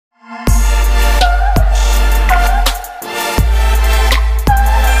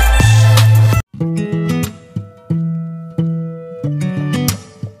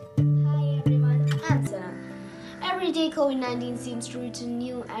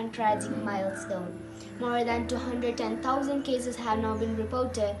and tragic milestone. More than 210,000 cases have now been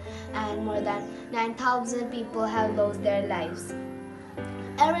reported and more than 9,000 people have lost their lives.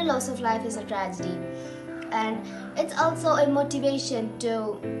 Every loss of life is a tragedy, and it's also a motivation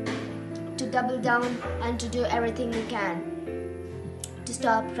to double down and to do everything we can to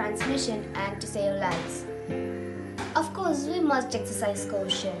stop transmission and to save lives. Of course, we must exercise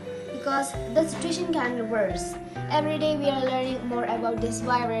caution because the situation can be worse. Every day we are learning more about this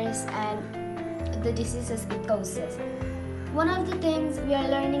virus and the diseases it causes. One of the things we are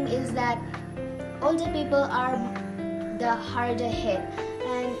learning is that older people are the harder hit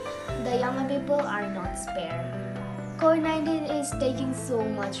and the younger people are not spared. COVID-19 is taking so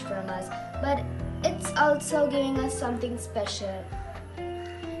much from us, but it's also giving us something special.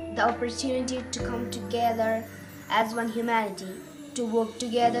 The opportunity to come together as one humanity, to work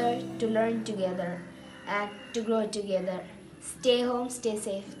together, to learn together, and to grow together. Stay home, stay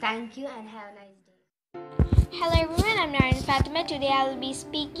safe. Thank you and have a nice day. Hello everyone, I'm Narayan Fatima. Today I will be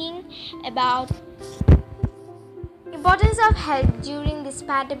speaking about importance of health during this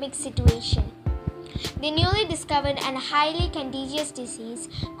pandemic situation. The newly discovered and highly contagious disease,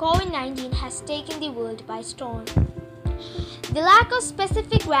 COVID-19, has taken the world by storm. The lack of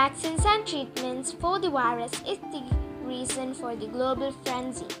specific vaccines and treatments for the virus is the reason for the global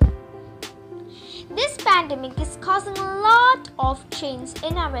frenzy. This pandemic is causing a lot of change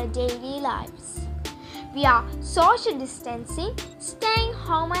in our daily lives. We are social distancing, staying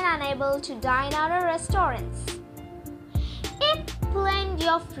home and unable to dine out at restaurants. Eat plenty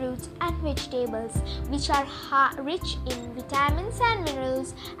of fruits and vegetables which are rich in vitamins and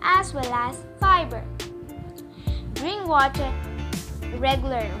minerals as well as fiber. Drink water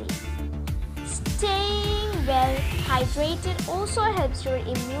regularly. Staying well hydrated also helps your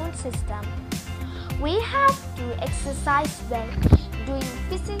immune system. We have to exercise well. Doing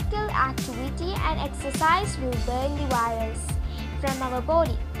physical activity and exercise will burn the virus from our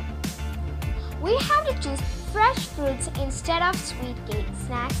body. We have to choose fresh fruits instead of sweet cake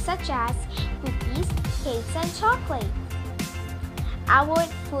snacks such as cookies, cakes and chocolate. Avoid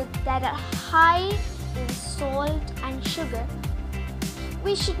foods that are high in salt and sugar.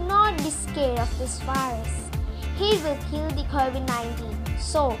 We should not be scared of this virus. It will kill the COVID-19.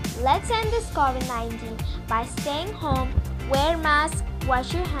 So let's end this COVID-19 by staying home, wear masks,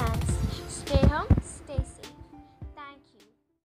 wash your hands. Stay home.